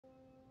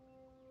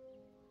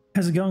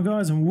How's it going,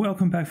 guys, and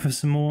welcome back for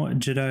some more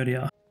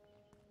Gedonia.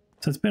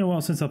 So it's been a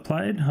while since I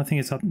played. I think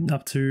it's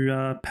up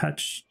to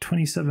patch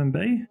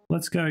 27B.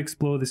 Let's go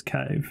explore this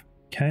cave.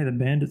 Okay, the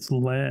bandit's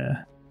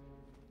lair.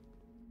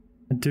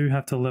 I do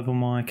have to level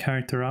my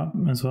character up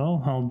as well.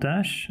 Hold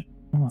dash.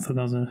 Oh, I thought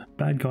that was a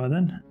bad guy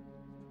then.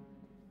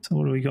 So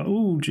what do we got?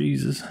 Oh,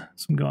 Jesus.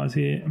 Some guys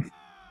here.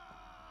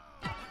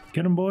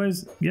 Get them,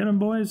 boys. Get them,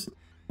 boys.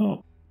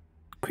 Oh,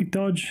 quick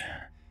dodge.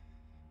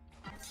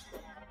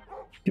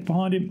 Get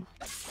behind him.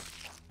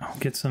 I'll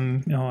get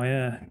some, oh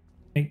yeah,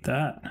 eat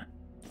that.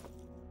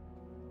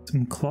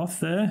 Some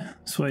cloth there,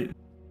 sweet.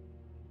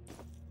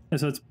 Yeah,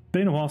 so it's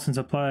been a while since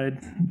I played.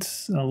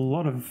 It's a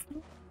lot of,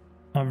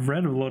 I've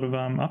read a lot of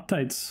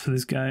updates for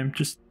this game,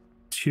 just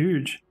it's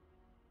huge.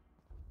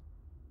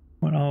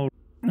 What old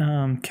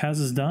Kaz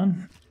has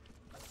done.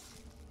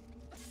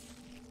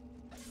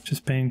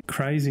 Just been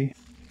crazy.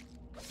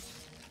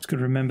 Just got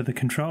to remember the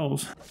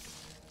controls.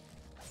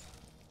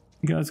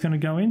 You guys gonna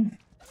go in?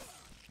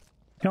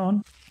 Go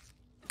on.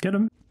 Get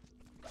him.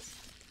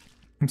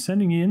 I'm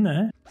sending you in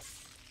there.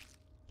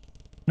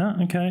 No,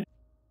 okay.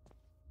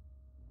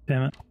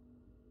 Damn it.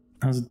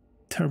 That was a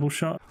terrible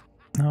shot.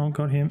 Oh,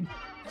 got him.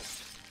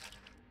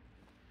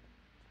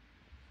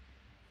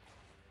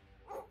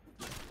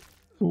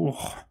 Oh.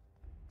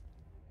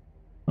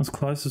 That was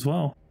close as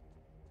well.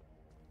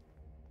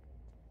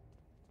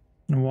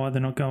 I don't know why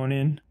they're not going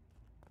in.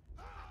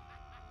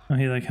 Oh,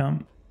 here they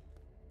come.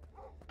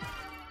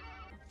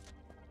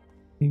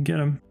 You can get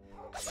him.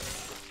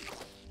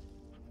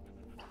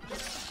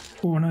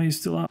 Oh no, he's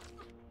still up.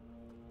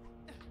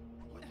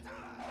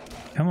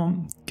 Come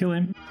on, kill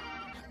him.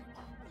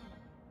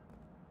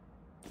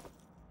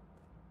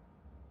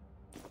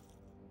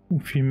 A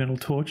few metal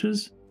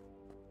torches.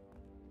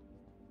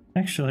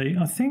 Actually,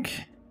 I think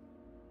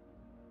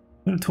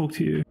I'm gonna talk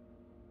to you.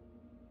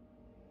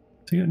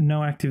 So you got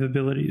no active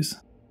abilities.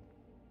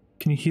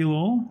 Can you heal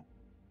all?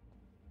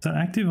 Is that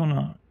active or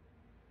not?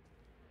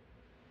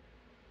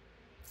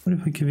 What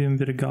if we give him a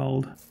bit of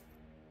gold?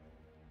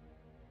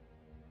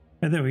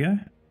 Oh, there we go.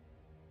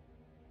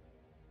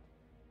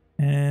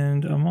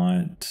 And I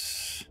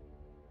might...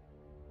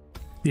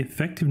 The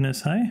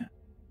effectiveness, hey?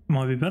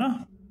 Might be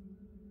better.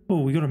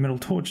 Oh, we got a metal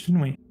torch, didn't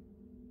we?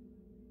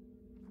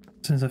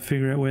 As soon as I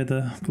figure out where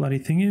the bloody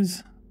thing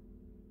is.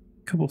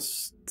 A couple of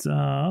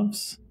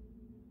staves.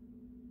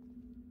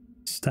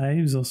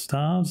 Staves or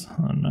staves?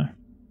 I don't know.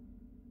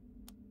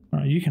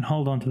 Alright, you can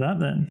hold on to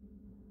that then.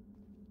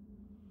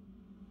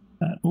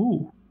 That,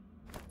 ooh.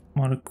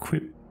 Might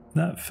equip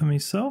that for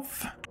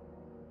myself.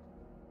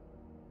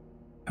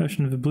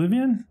 Potion of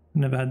Oblivion.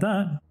 Never had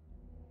that.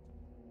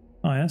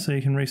 Oh yeah, so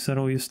you can reset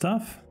all your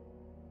stuff.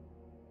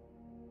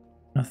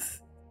 I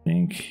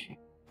think...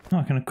 Oh,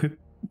 I can equip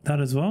that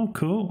as well.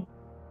 Cool.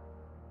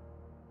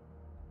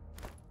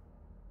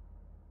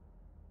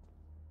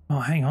 Oh,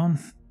 hang on.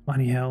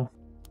 Bloody hell.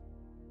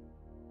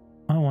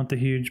 I want the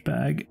huge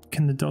bag.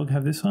 Can the dog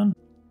have this one?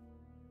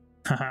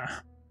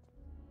 Haha.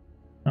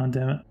 Oh,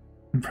 damn it.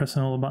 I'm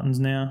pressing all the buttons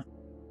now.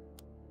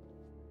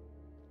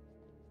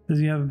 Does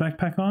he have a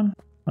backpack on?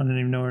 I don't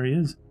even know where he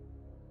is.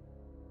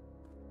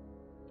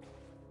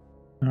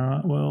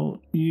 Alright,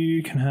 well,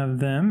 you can have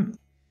them.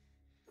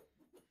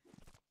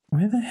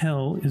 Where the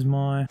hell is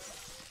my...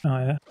 Oh,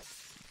 yeah.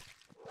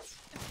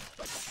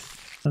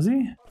 Does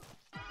he?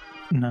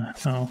 No.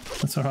 Oh,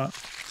 that's alright.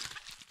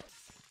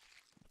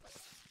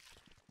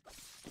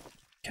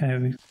 Okay,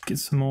 we get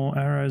some more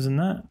arrows and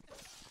that.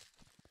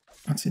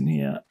 What's in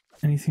here?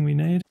 Anything we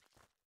need?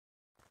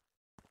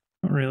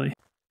 Not really.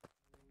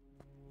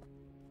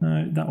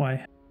 No, that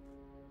way.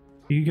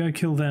 You go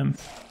kill them.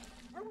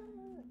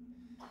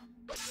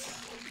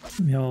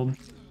 The old...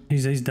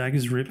 These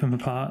daggers rip them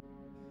apart.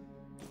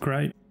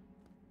 Great.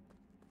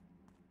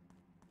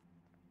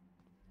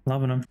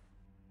 Loving them.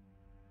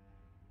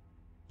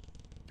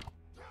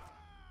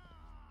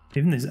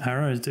 Even these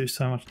arrows do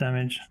so much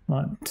damage.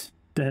 Like,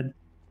 dead.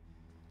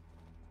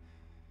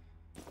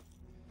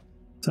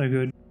 So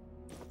good.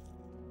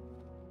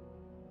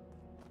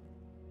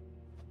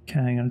 Okay,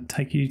 I'm going to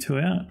take you two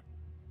out.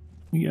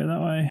 You go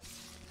that way.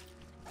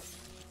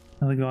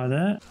 Another guy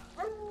there.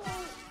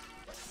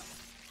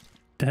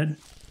 Dead.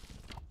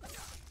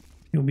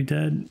 He'll be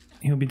dead.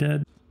 He'll be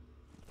dead.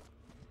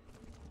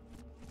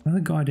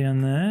 Another guy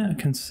down there I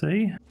can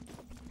see.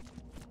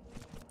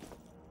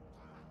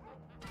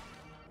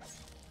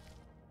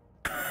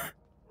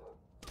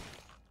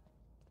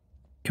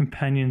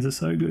 Companions are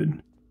so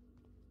good.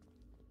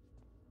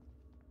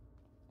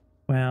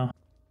 Wow.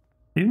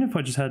 Even if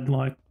I just had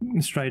like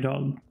a stray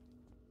dog,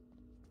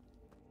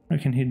 I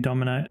reckon he'd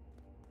dominate.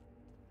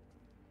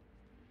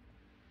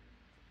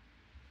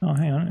 Oh,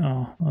 hang on.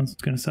 Oh, I was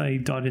going to say he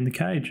died in the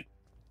cage.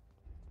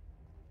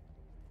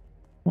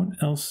 What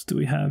else do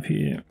we have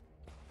here?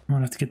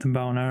 Might have to get the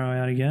bow and arrow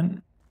out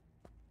again.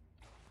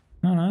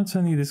 No, no, it's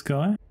only this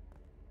guy.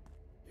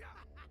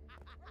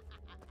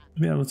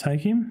 Be able to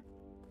take him.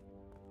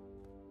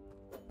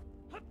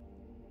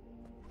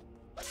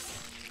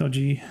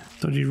 Dodgy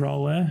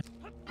roll there.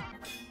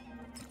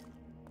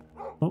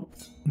 Oh,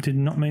 did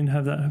not mean to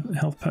have that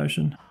health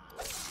potion.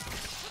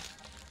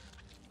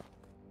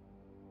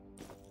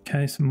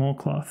 Okay, some more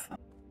cloth.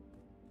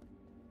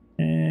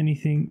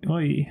 Anything,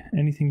 oi,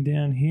 anything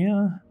down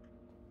here?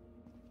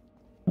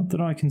 Not that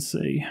I can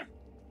see.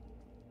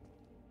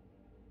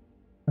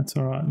 That's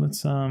all right.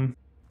 Let's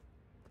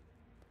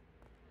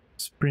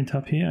sprint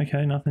up here.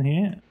 Okay, nothing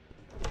here.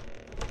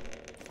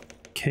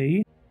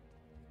 Key.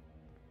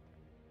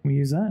 We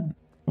use that?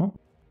 Oh.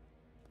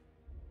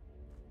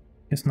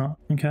 Guess not.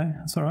 Okay,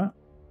 that's all right.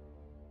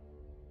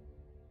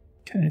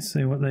 Okay,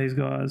 see what these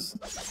guys.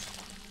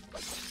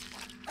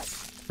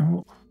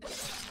 Oh.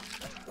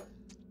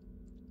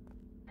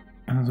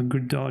 That was a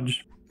good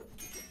dodge.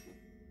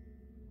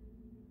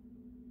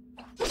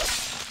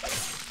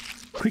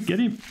 Quick, get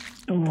him.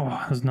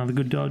 Oh, there's another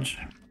good dodge.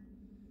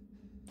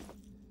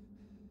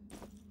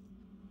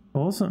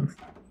 Awesome.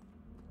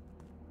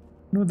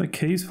 What are the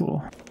keys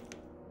for?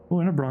 Oh,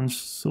 and a bronze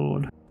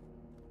sword.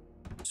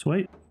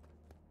 Sweet.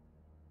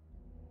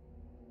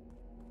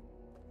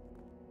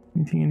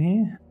 Anything in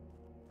here?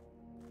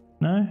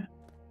 No?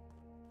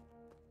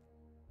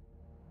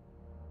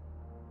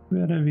 What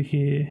about over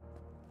here?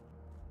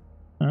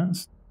 No,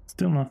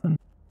 still nothing.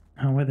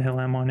 Oh, where the hell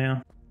am I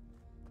now?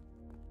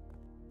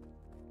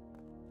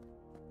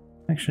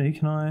 Actually,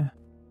 can I?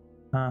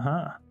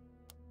 Aha.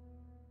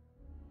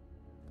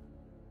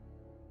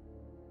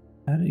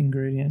 Add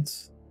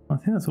ingredients. I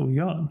think that's all we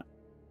got.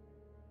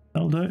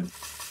 That'll do.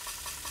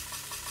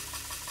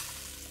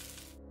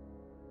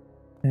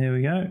 There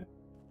we go.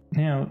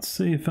 Now let's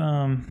see if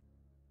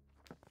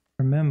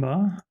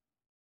remember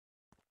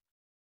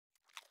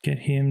get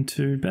him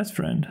to best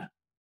friend.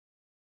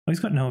 Oh, he's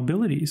got no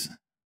abilities.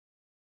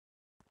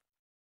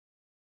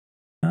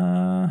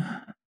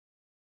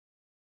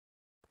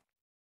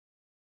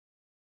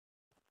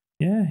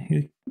 Yeah,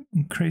 he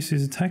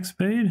increases attack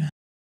speed.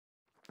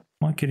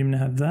 Might get him to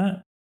have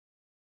that.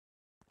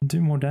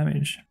 Do more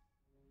damage.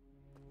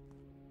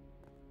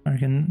 I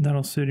reckon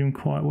that'll suit him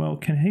quite well.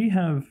 Can he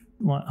have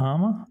like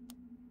armor?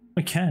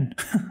 I can.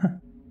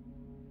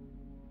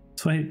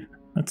 Sweet.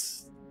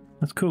 That's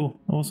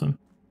cool. Awesome.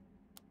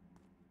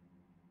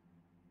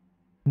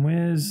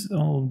 Where's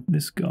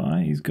this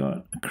guy? He's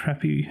got a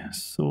crappy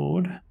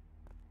sword.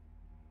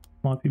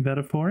 Might be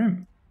better for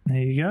him. There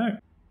you go.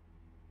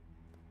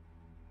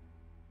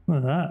 Look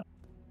at that.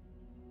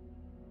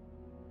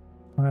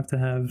 I have to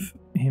have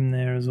him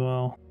there as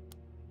well.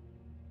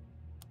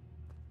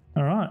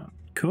 All right,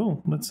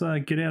 cool. Let's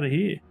get out of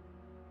here.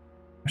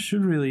 I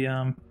should really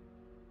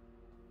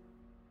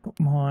put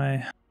my.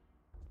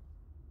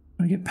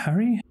 Did I get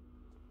parry?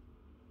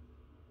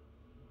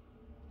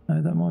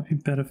 No, that might be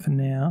better for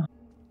now.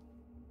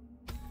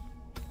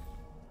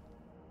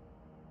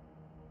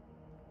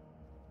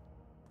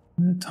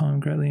 Time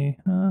greatly.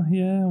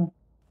 Yeah,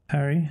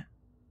 parry.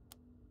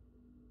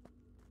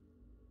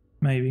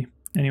 Maybe.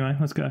 Anyway,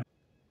 let's go.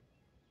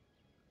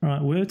 All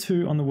right, where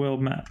to on the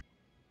world map?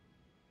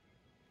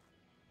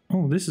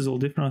 Oh, this is all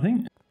different, I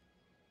think.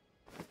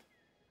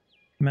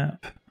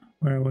 Map.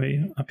 Where are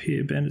we? Up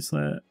here, Bandit's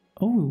Lair.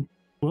 Oh,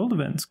 world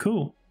events.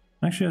 Cool.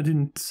 Actually, I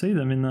didn't see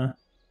them in the...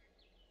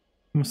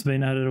 Must have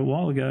been added a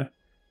while ago.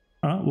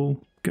 All right,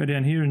 we'll go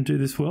down here and do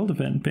this world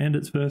event.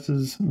 Bandits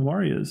versus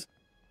warriors.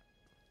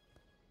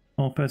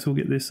 Well, first we'll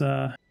get this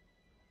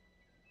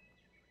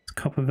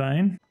copper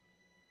vein.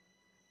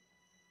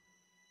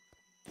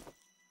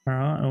 All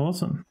right,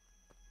 awesome.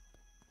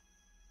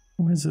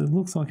 Where's it?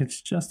 Looks like it's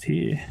just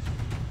here.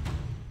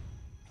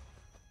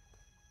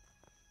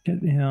 Get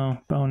the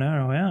bow and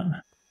arrow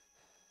out.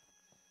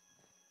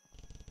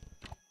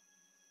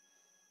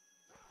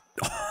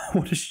 Oh,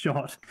 what a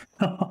shot.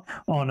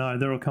 Oh no,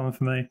 they're all coming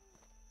for me.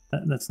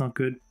 That's not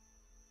good.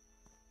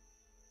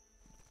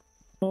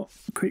 Oh,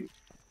 quick.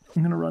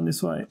 I'm going to run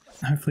this way.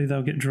 Hopefully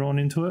they'll get drawn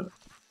into it.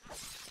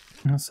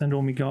 I'll send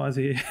all my guys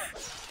here.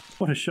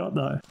 What a shot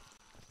though.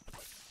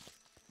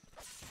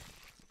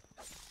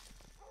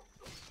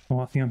 Oh,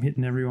 I think I'm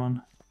hitting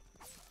everyone.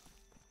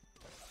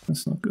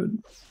 That's not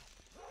good.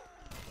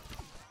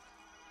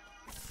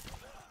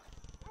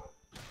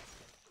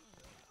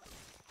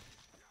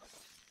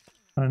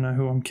 I don't know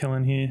who I'm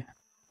killing here.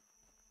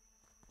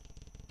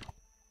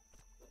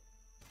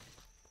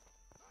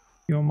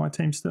 You on my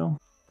team still?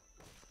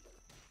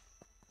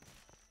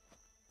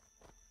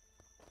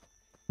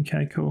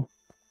 Okay, cool.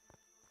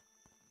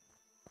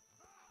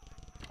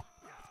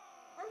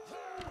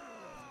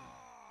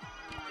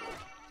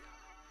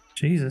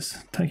 Jesus,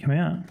 take him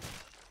out.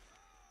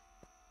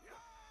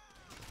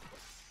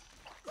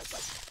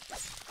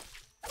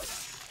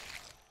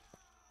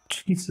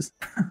 Jesus.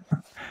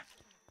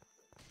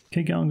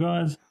 Keep going,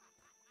 guys.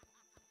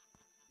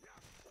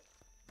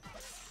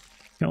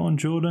 Go on,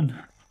 Jordan.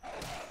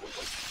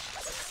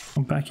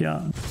 I'm back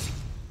out.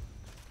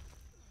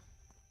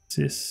 What's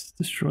this?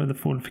 Destroy the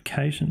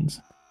fortifications.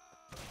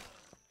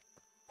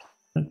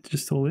 That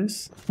just all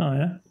this? Oh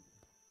yeah.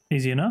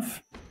 Easy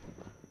enough.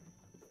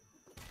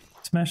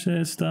 Smash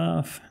their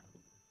stuff.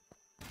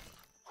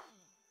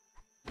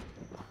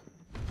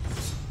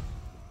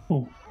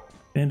 Oh,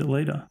 bandit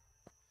leader.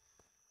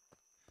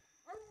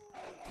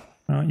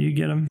 Alright, you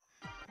get him.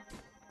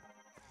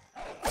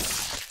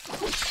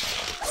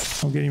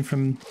 I'll get him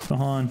from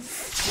behind.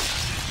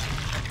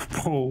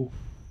 Oh.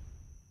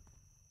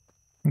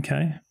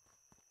 Okay.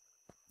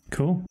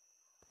 Cool.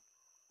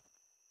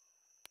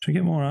 Should I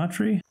get more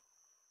archery?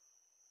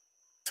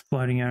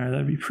 Exploding arrow,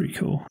 that'd be pretty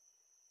cool.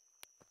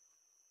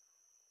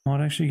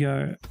 Might actually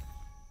go...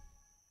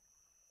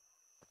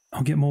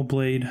 I'll get more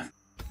bleed.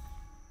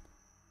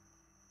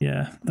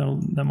 Yeah,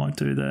 that might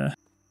do there.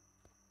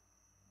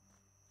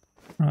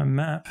 Right,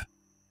 map.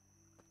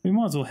 We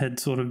might as well head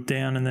sort of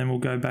down and then we'll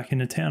go back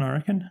into town, I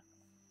reckon.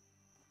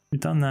 We've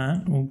done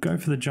that. We'll go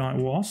for the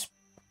giant wasp.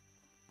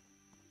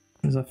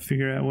 As I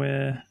figure out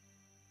where...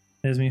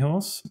 There's me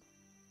horse.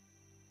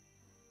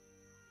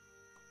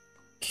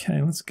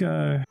 Okay, let's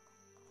go...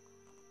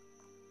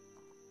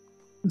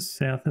 The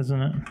south,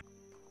 isn't it?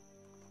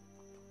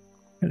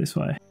 Go this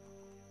way.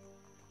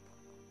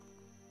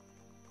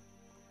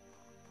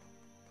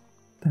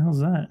 What the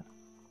hell's that?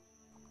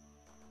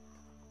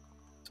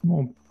 Some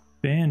more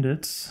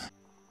bandits.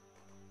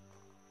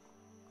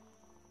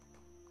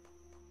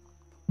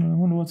 I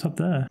wonder what's up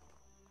there.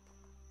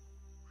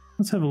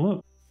 Let's have a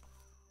look.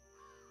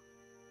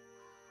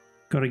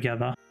 Gotta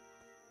gather.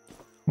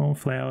 More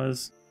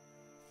flowers.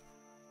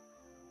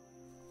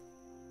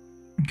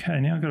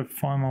 Okay, now I've got to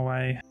find my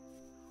way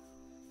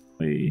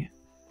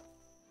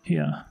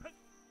here.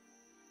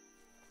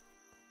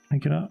 Can I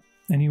get up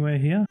anywhere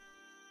here?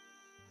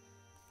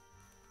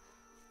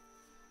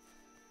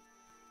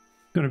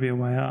 Got to be a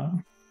way up.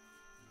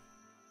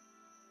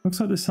 Looks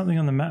like there's something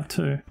on the map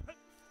too.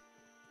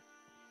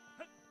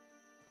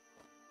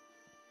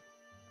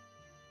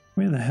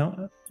 Where the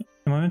hell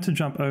am I meant to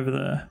jump over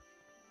there?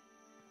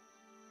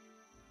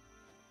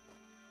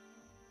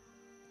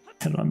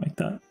 How did I make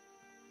that?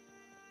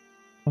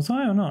 Was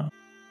I or not?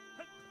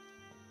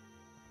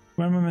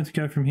 Where am I meant to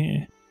go from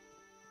here?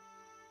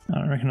 I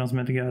don't reckon I was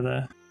meant to go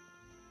there.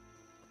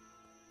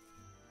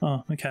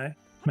 Oh, okay.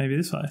 Maybe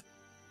this way.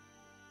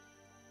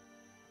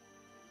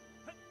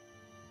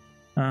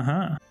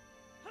 Uh-huh.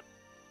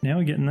 Now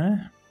we're getting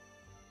there.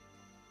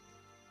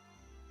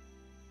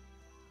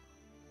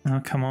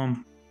 Oh, come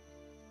on.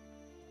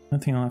 I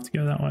think I'll have to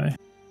go that way.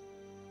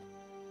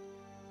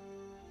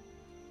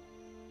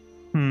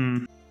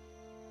 Do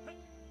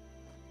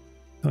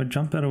I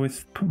jump better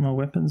with putting my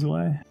weapons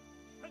away?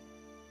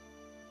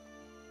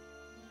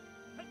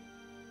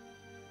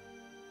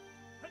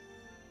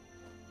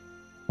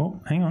 Oh,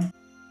 hang on.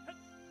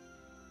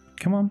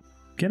 Come on.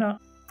 Get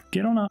up.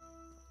 Get on up.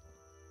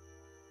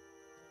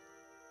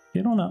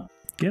 Get on up.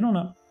 Get on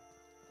up.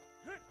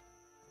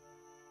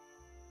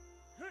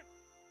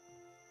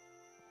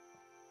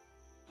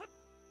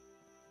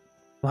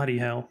 Bloody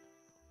hell.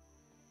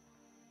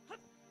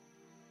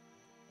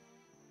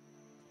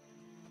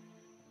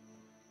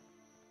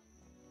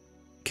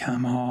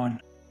 Come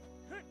on.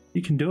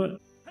 You can do it.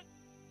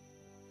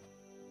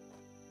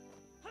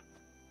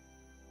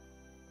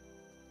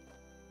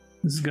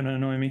 This is going to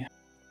annoy me.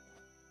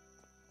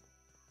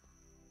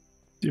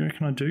 Do you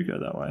reckon I do go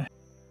that way?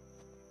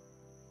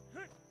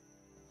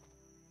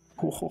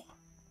 Oh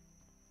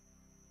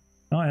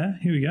yeah,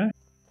 here we go.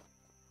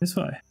 This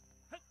way.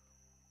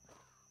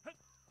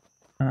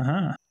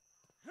 Uh-huh.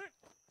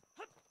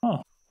 Oh,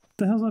 what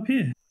the hell's up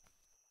here?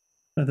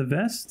 Oh, the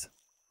vest?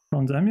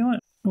 Bronze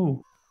amulet?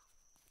 Oh.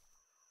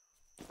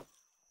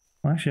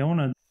 Well, actually, I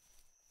want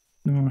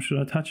to... Should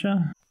I touch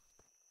her?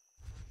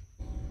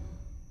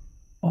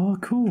 Oh,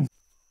 cool.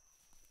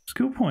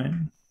 Skill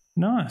point.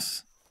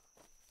 Nice.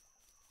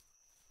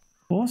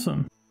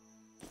 Awesome.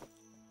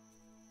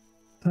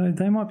 So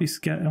they might be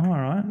scared. Oh,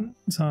 alright.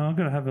 So I've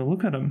got to have a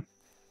look at them.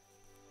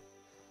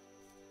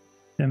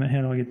 Damn it,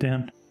 how do I get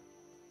down?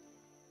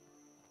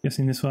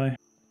 Guessing this way.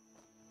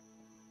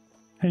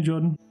 Hey,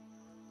 Jordan.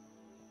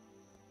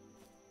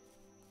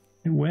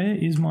 Where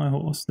is my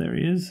horse? There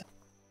he is.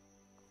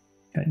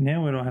 Okay,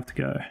 now where do I have to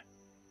go?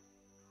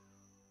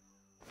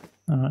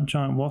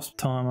 Giant wasp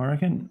time, I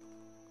reckon.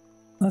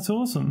 That's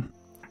awesome.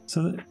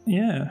 So,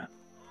 yeah.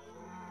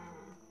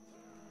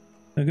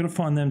 I've got to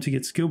find them to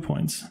get skill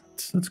points.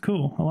 That's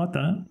cool. I like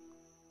that.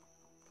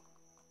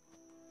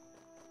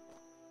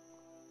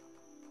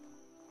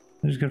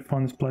 I just got to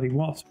find this bloody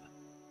wasp.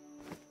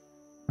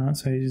 Alright,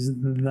 so he's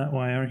that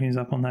way. I reckon he's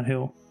up on that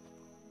hill.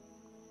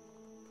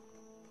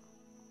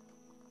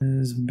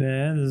 There's a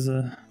bear. There's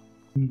a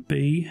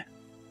bee.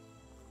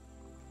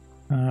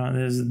 Alright,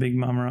 there's the big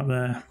mama up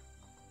there.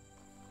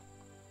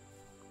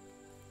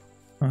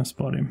 I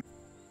spot him.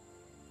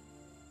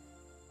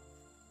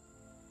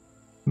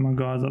 My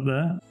guy's up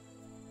there.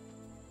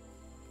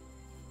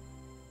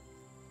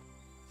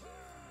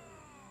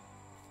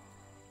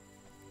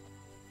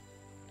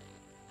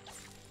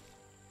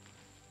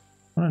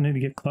 I don't need to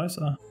get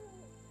closer.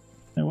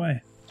 No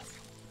way.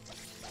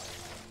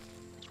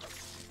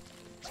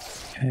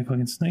 Okay, if I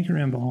can sneak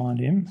around behind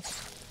him.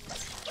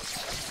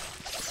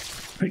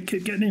 Quick,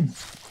 keep getting him.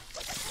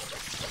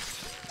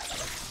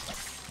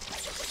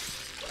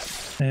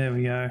 There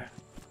we go.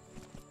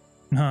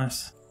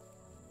 Nice.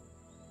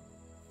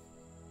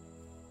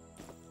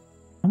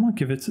 Oh my might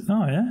give it.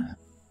 Oh yeah,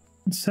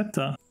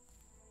 scepter.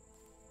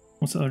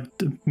 What's a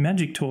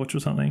magic torch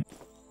or something?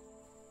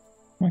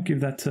 Might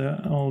give that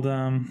to old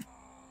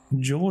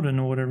Jordan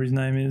or whatever his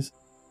name is.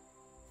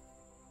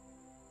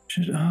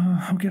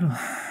 I'll get a.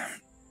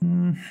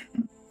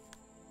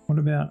 What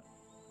about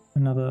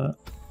another?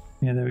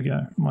 Yeah, there we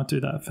go. Might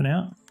do that for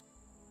now.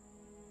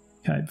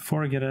 Okay,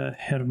 before I get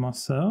ahead of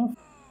myself.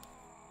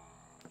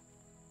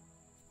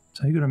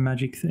 So you got a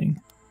magic thing.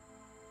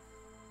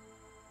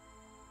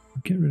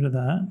 I'll get rid of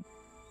that.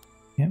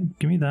 Yep,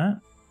 give me that.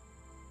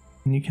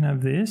 And you can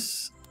have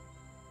this.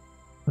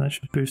 That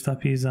should boost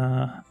up his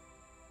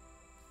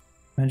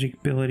magic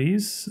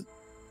abilities.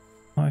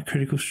 My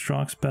critical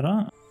strikes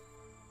better.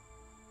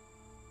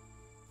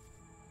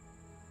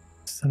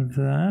 Instead of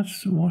that,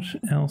 what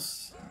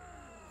else?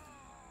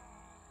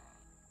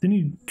 Didn't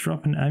you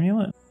drop an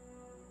amulet?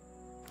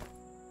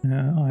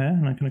 Yeah, oh yeah,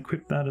 and I can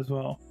equip that as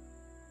well.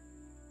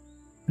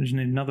 I just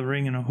need another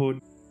ring and a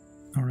hood.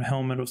 Or a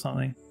helmet or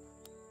something.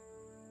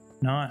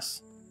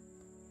 Nice.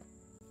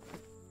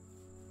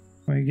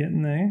 We're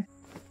getting there.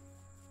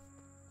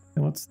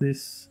 What's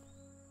this?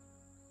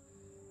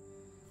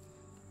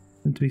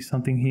 There's to be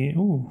something here.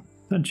 Oh,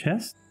 is that a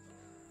chest?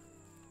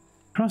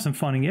 Christ, I'm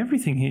finding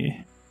everything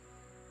here.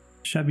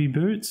 Shabby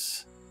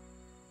boots.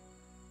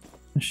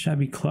 A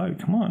shabby cloak.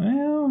 Come on,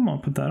 yeah, I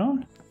might put that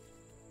on.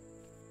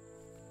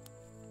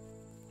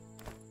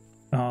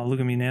 Oh, look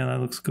at me now, that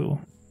looks cool.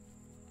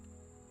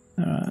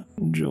 Alright,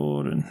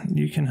 Jordan,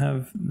 you can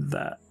have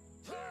that.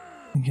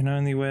 You can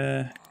only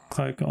wear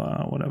cloak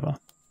or whatever.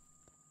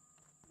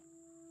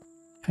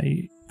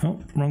 Hey, oh,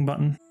 wrong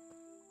button.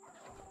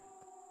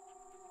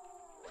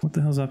 What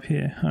the hell's up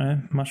here?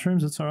 Alright,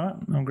 mushrooms, that's alright.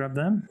 I'll grab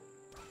them.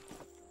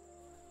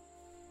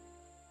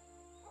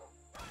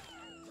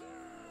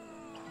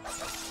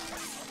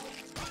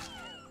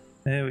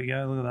 There we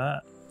go, look at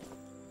that.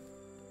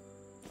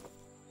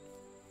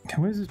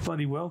 Okay, where's this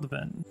bloody world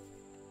event?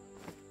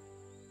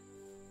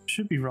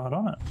 Should be right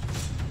on it.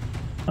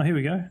 Oh, here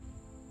we go.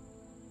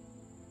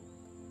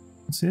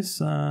 What's this?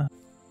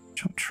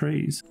 Chop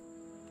trees.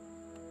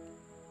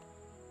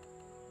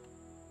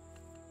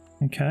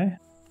 Okay.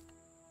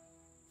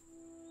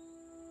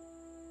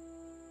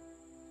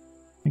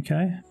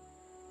 Okay.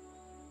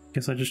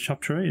 Guess I just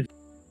chop trees.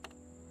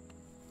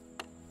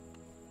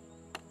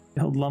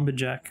 The old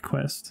lumberjack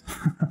quest.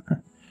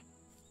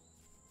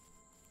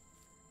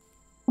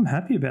 I'm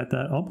happy about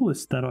that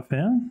obelisk that I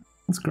found.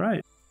 That's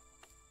great.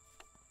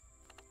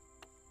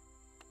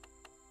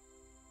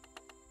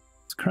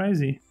 It's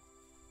crazy.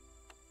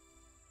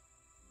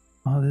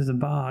 Oh, there's a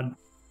bard.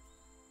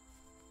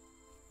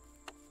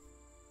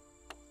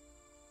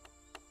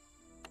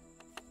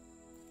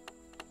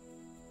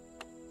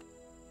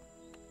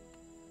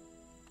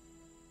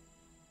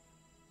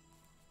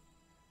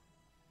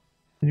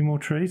 Any more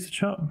trees to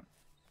chop?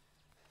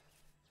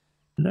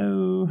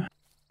 Hello?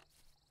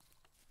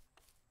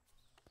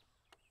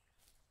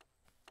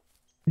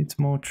 It's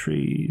more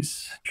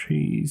trees.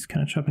 Trees.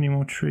 Can I chop any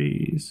more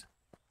trees?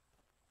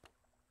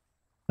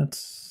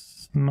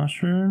 That's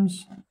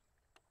mushrooms.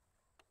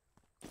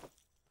 I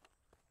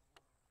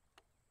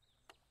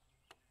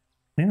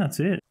think that's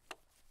it.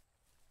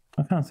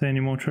 I can't see any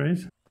more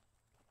trees.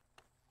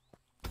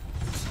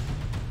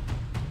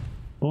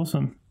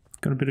 Awesome.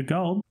 Got a bit of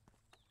gold,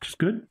 which is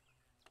good.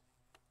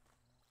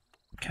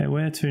 Okay,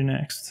 where to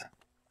next?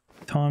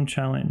 Time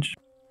challenge.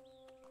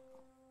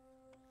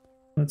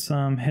 Let's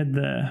head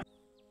there.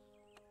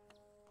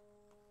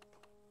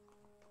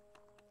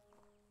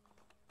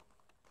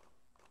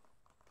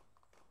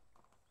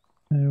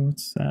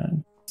 What's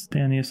that? It's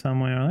down here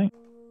somewhere, I think.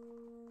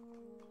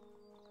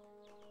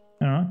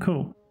 Alright,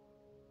 cool.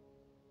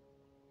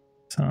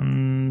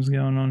 Something's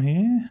going on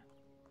here.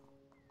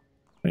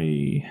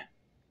 Hey.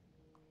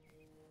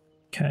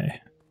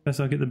 Okay. First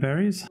I'll get the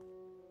berries.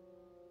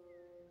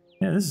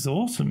 Yeah, this is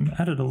awesome.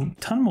 Added a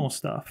ton more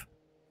stuff.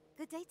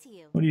 Good day to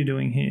you. What are you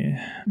doing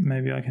here?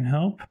 Maybe I can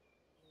help.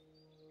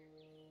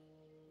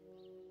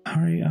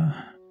 Hurry up.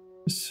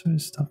 Just throw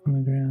stuff on the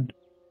ground.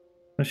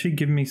 Does she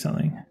give me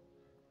something?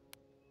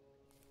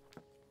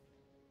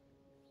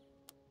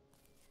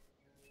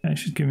 Okay,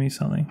 she's giving me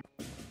something.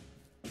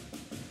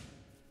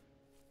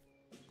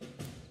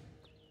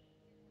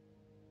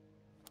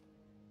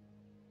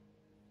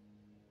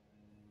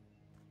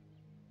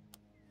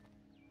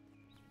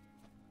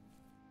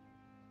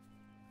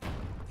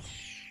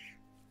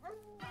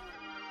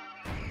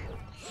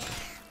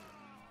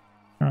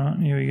 Alright,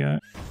 here we go.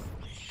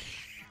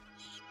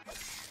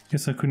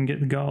 Guess I couldn't get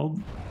the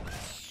gold.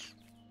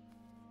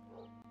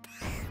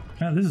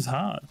 Wow, this is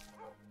hard.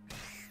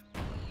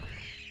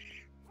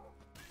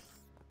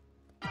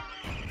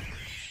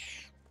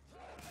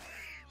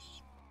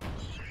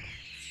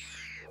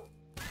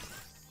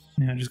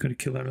 Now I just got to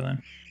kill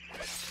everything.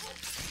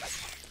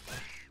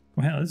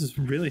 Wow, this is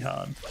really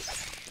hard.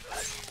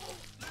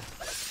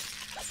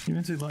 You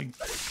meant to like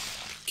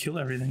kill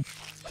everything.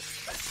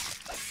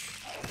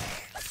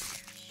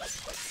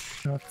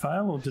 Did I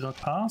fail or did I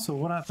pass or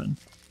what happened?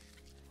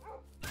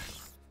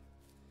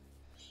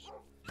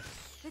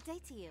 Good day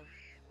to you.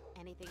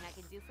 Anything I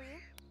can do for you?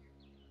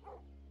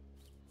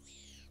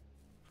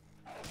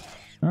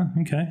 Oh,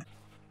 okay.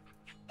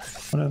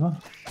 Whatever.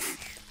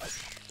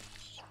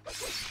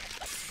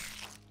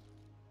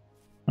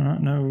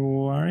 Alright, no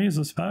worries,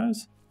 I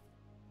suppose.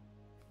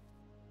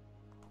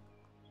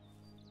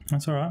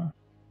 That's alright.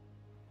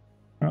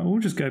 Alright, we'll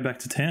just go back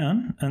to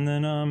town and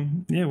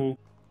then, yeah, we'll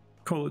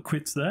call it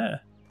quits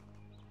there.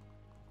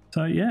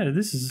 So, yeah,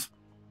 this is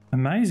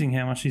amazing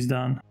how much he's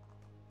done.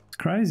 It's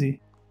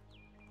crazy.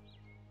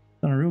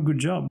 Done a real good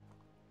job.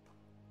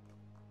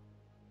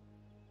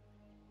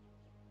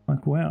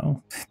 Like,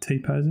 wow,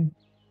 T-posing.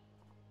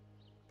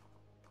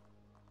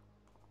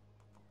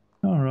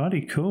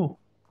 Alrighty, cool.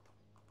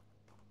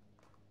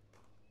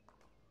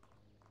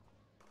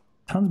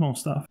 Tons more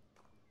stuff.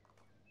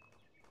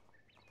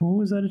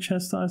 Oh, is that a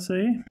chest I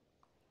see?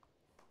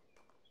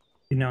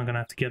 You know I'm gonna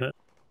have to get it.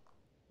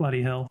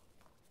 Bloody hell.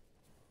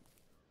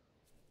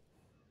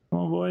 Come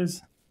on,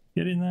 boys.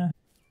 Get in there.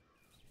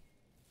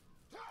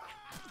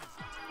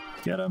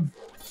 Get him.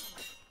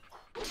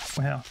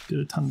 Wow, did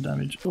a ton of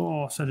damage.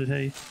 Oh, so did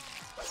he.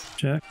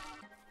 Jerk.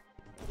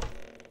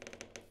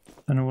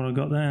 Don't know what I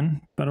got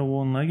then. Battle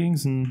worn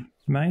leggings and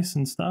mace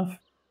and stuff.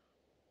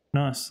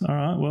 Nice.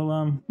 Alright,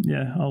 well,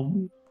 yeah,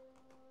 I'm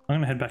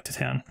gonna head back to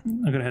town.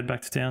 I gotta head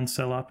back to town,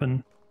 sell up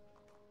and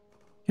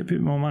get a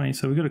bit more money.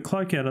 So we got a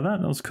cloak out of that.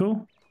 That was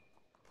cool.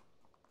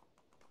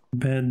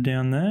 Bed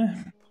down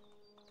there.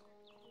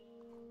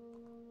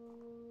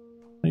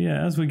 But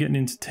yeah, as we're getting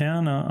into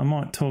town, I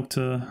might talk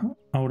to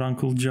old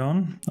Uncle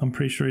John. I'm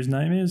pretty sure his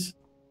name is.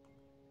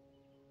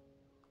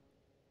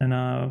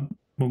 And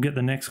we'll get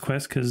the next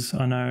quest because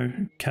I know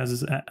Kaz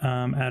has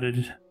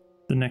added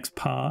the next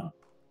part.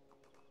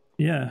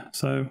 Yeah,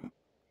 so...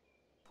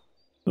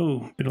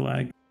 Oh, bit of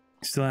lag.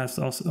 Still has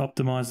to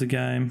optimize the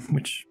game,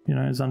 which, you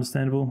know, is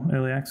understandable,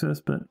 early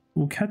access, but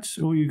we'll catch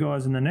all you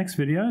guys in the next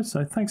video.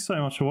 So thanks so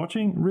much for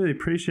watching. Really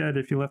appreciate it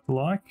if you left a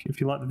like,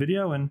 if you like the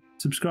video, and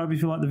subscribe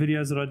if you like the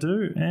videos that I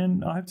do.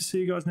 And I hope to see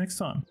you guys next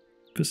time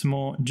for some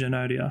more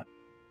Gedonia.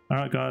 All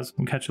right, guys,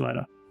 we'll catch you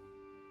later.